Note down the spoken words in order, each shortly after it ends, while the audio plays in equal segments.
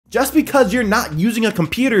Just because you're not using a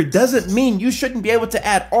computer doesn't mean you shouldn't be able to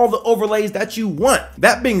add all the overlays that you want.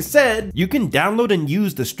 That being said, you can download and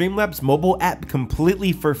use the Streamlabs mobile app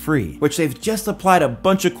completely for free, which they've just applied a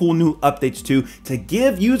bunch of cool new updates to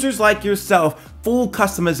give users like yourself full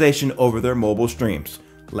customization over their mobile streams.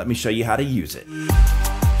 Let me show you how to use it.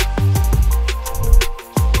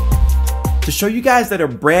 To show you guys that are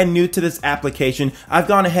brand new to this application, I've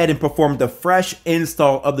gone ahead and performed the fresh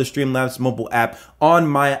install of the Streamlabs mobile app on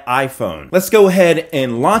my iPhone. Let's go ahead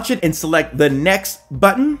and launch it and select the next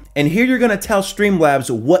button. And here you're gonna tell Streamlabs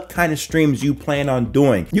what kind of streams you plan on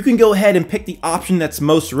doing. You can go ahead and pick the option that's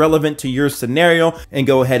most relevant to your scenario and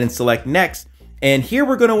go ahead and select next. And here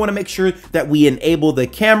we're gonna wanna make sure that we enable the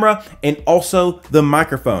camera and also the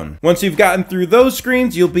microphone. Once you've gotten through those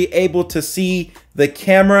screens, you'll be able to see the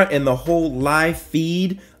camera and the whole live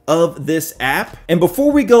feed of this app. And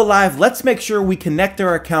before we go live, let's make sure we connect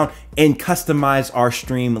our account and customize our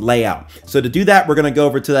stream layout. So to do that, we're gonna go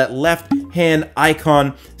over to that left-hand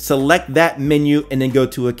icon, select that menu, and then go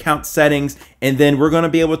to account settings. And then we're gonna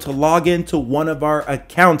be able to log into one of our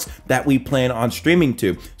accounts that we plan on streaming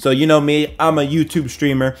to. So you know me, I'm a YouTube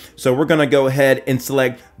streamer. So we're gonna go ahead and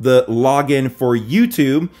select the login for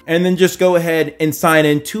YouTube, and then just go ahead and sign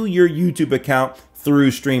in to your YouTube account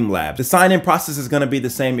through Streamlabs. The sign-in process is gonna be the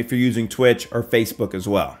same if you're using Twitch or Facebook as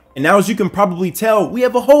well. And now, as you can probably tell, we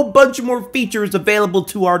have a whole bunch more features available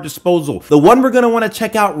to our disposal. The one we're gonna wanna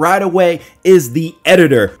check out right away is the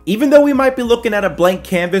editor. Even though we might be looking at a blank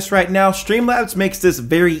canvas right now, Streamlabs makes this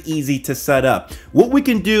very easy to set up. What we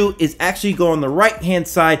can do is actually go on the right-hand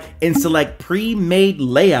side and select pre-made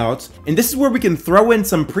layouts. And this is where we can throw in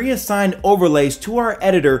some pre-assigned overlays to our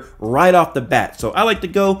editor right off the bat. So I like to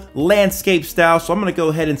go landscape style. So I'm gonna go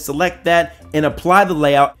ahead and select that and apply the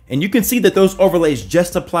layout. And you can see that those overlays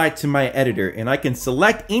just apply to my editor, and I can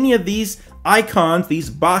select any of these icons, these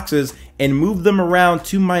boxes, and move them around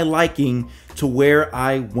to my liking to where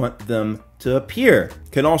I want them to appear.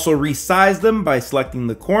 Can also resize them by selecting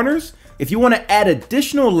the corners. If you want to add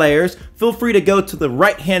additional layers, feel free to go to the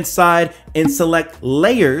right-hand side and select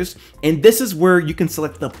layers. And this is where you can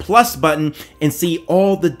select the plus button and see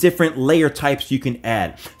all the different layer types you can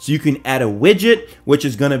add. So you can add a widget, which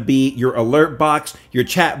is going to be your alert box, your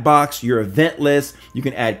chat box, your event list. You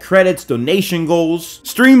can add credits, donation goals,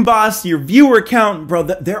 stream boss, your viewer count. Bro,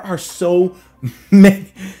 there are so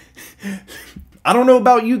many. I don't know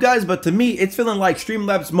about you guys, but to me, it's feeling like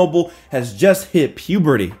Streamlabs Mobile has just hit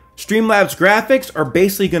puberty. Streamlabs graphics are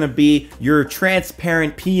basically going to be your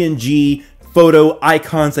transparent PNG photo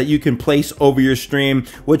icons that you can place over your stream,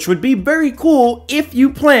 which would be very cool if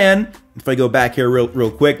you plan, if I go back here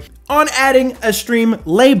real quick, on adding a stream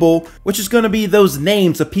label, which is going to be those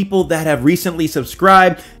names of people that have recently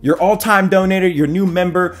subscribed, your all-time donator, your new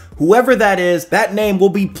member, whoever that is, that name will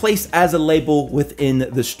be placed as a label within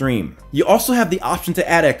the stream. You also have the option to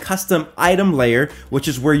add a custom item layer, which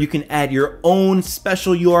is where you can add your own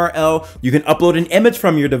special URL. You can upload an image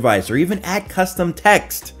from your device or even add custom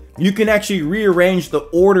text. You can actually rearrange the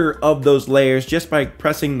order of those layers just by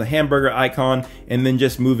pressing the hamburger icon and then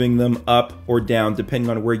just moving them up or down depending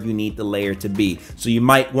on where you need the layer to be. So you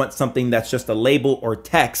might want something that's just a label or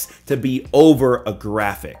text to be over a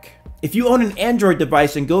graphic. If you own an Android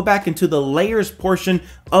device and go back into the layers portion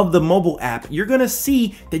of the mobile app, you're gonna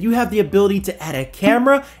see that you have the ability to add a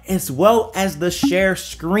camera as well as the share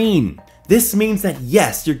screen. This means that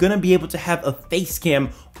yes, you're gonna be able to have a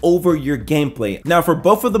Facecam over your gameplay. Now for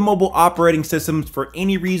both of the mobile operating systems, for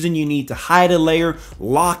any reason you need to hide a layer,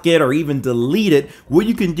 lock it, or even delete it, what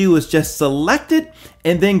you can do is just select it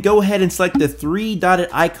and then go ahead and select the three-dotted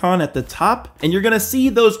icon at the top, and you're gonna see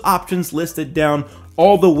those options listed down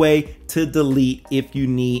all the way to delete if you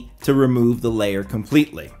need to remove the layer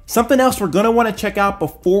completely. Something else we're gonna wanna check out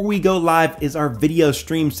before we go live is our video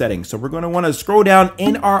stream settings. So we're gonna wanna scroll down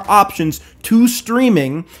in our options to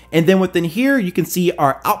streaming, and then within here, you can see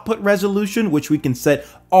our output resolution, which we can set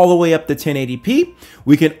all the way up to 1080p.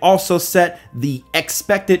 We can also set the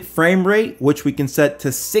expected frame rate, which we can set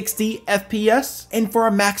to 60 FPS. And for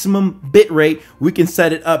our maximum bit rate, we can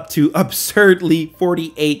set it up to absurdly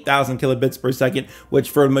 48,000 kilobits per second, which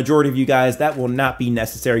for the majority of you guys, that will not be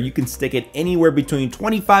necessary. You can stick it anywhere between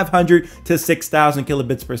 2,500 to 6,000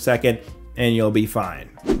 kilobits per second, and you'll be fine.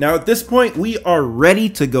 Now at this point, we are ready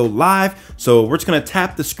to go live. So we're just gonna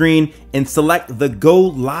tap the screen and select the Go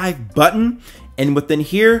Live button. And within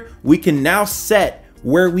here, we can now set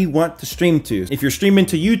where we want to stream to. If you're streaming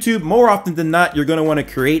to YouTube, more often than not, you're gonna wanna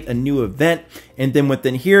create a new event. And then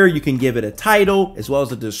within here, you can give it a title as well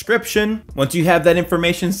as a description. Once you have that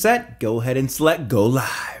information set, go ahead and select Go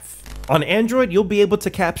Live. On Android, you'll be able to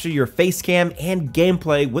capture your Facecam and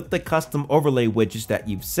gameplay with the custom overlay widgets that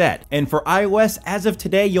you've set. And for iOS, as of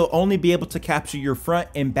today, you'll only be able to capture your front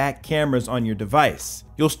and back cameras on your device.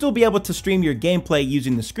 You'll still be able to stream your gameplay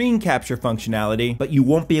using the screen capture functionality, but you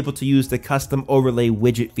won't be able to use the custom overlay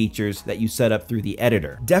widget features that you set up through the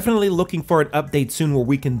editor. Definitely looking for an update soon where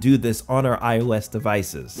we can do this on our iOS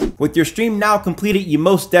devices. With your stream now completed, you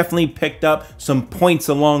most definitely picked up some points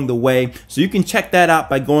along the way, so you can check that out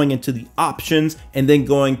by going into the options and then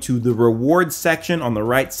going to the rewards section on the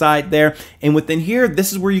right side there. And within here,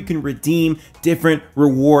 this is where you can redeem different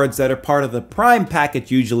rewards that are part of the Prime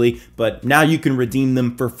package usually, but now you can redeem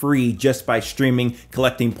them for free just by streaming,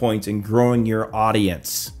 collecting points, and growing your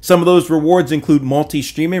audience. Some of those rewards include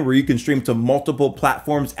multi-streaming, where you can stream to multiple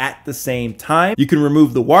platforms at the same time. You can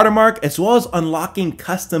remove the watermark, as well as unlocking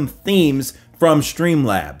custom themes from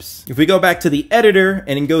Streamlabs. If we go back to the editor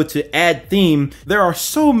and then go to add theme, there are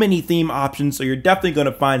so many theme options, so you're definitely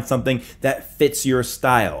gonna find something that fits your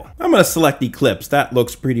style. I'm gonna select Eclipse. That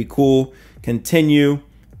looks pretty cool. Continue.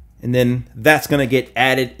 And then that's gonna get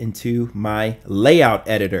added into my layout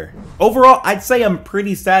editor. Overall, I'd say I'm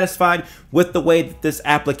pretty satisfied with the way that this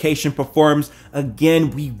application performs.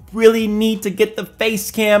 Again, we really need to get the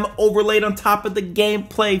Facecam overlaid on top of the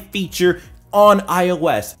gameplay feature on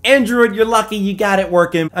iOS. Android, you're lucky you got it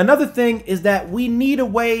working. Another thing is that we need a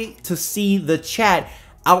way to see the chat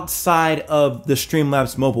outside of the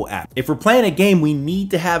Streamlabs mobile app. If we're playing a game, we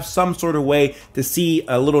need to have some sort of way to see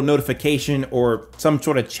a little notification or some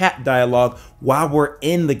sort of chat dialogue while we're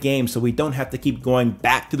in the game, so we don't have to keep going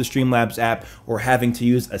back to the Streamlabs app or having to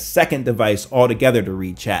use a second device altogether to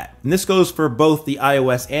read chat. And this goes for both the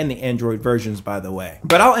iOS and the Android versions, by the way.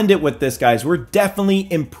 But I'll end it with this, guys. We're definitely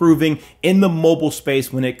improving in the mobile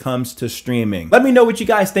space when it comes to streaming. Let me know what you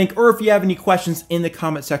guys think, or if you have any questions in the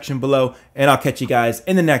comment section below, and I'll catch you guys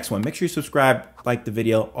in the next one. Make sure you subscribe, like the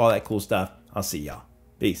video, all that cool stuff. I'll see y'all.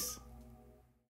 Peace.